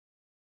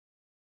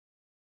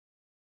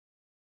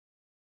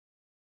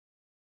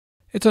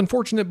It's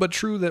unfortunate but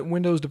true that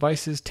Windows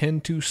devices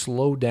tend to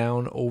slow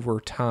down over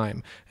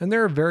time, and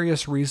there are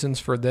various reasons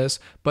for this,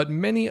 but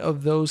many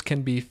of those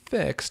can be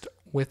fixed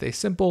with a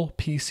simple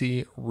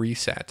PC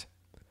reset.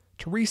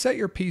 To reset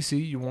your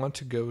PC, you want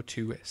to go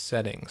to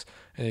Settings,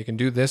 and you can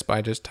do this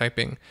by just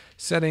typing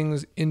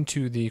Settings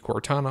into the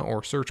Cortana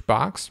or search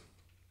box.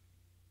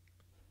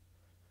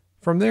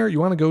 From there, you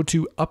want to go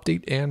to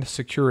Update and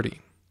Security.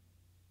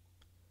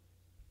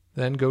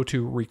 Then go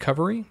to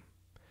Recovery,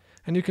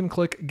 and you can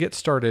click Get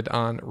Started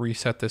on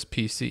Reset This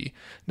PC.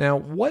 Now,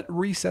 what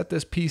Reset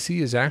This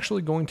PC is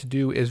actually going to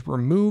do is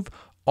remove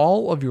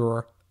all of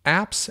your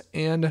apps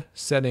and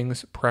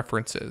settings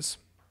preferences.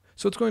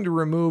 So it's going to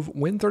remove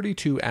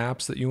Win32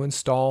 apps that you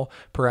install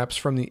perhaps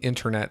from the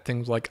internet,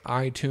 things like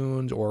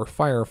iTunes or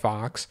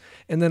Firefox,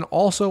 and then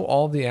also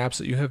all the apps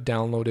that you have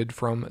downloaded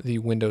from the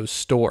Windows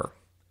Store.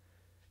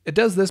 It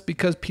does this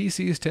because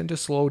PCs tend to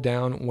slow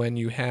down when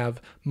you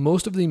have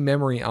most of the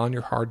memory on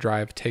your hard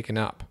drive taken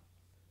up.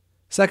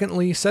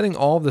 Secondly, setting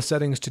all of the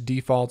settings to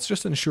defaults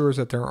just ensures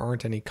that there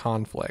aren't any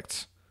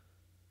conflicts.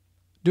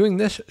 Doing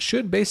this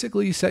should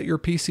basically set your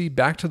PC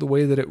back to the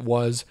way that it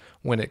was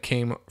when it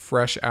came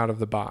fresh out of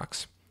the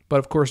box. But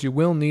of course, you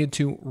will need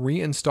to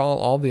reinstall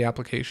all the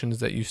applications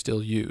that you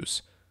still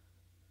use.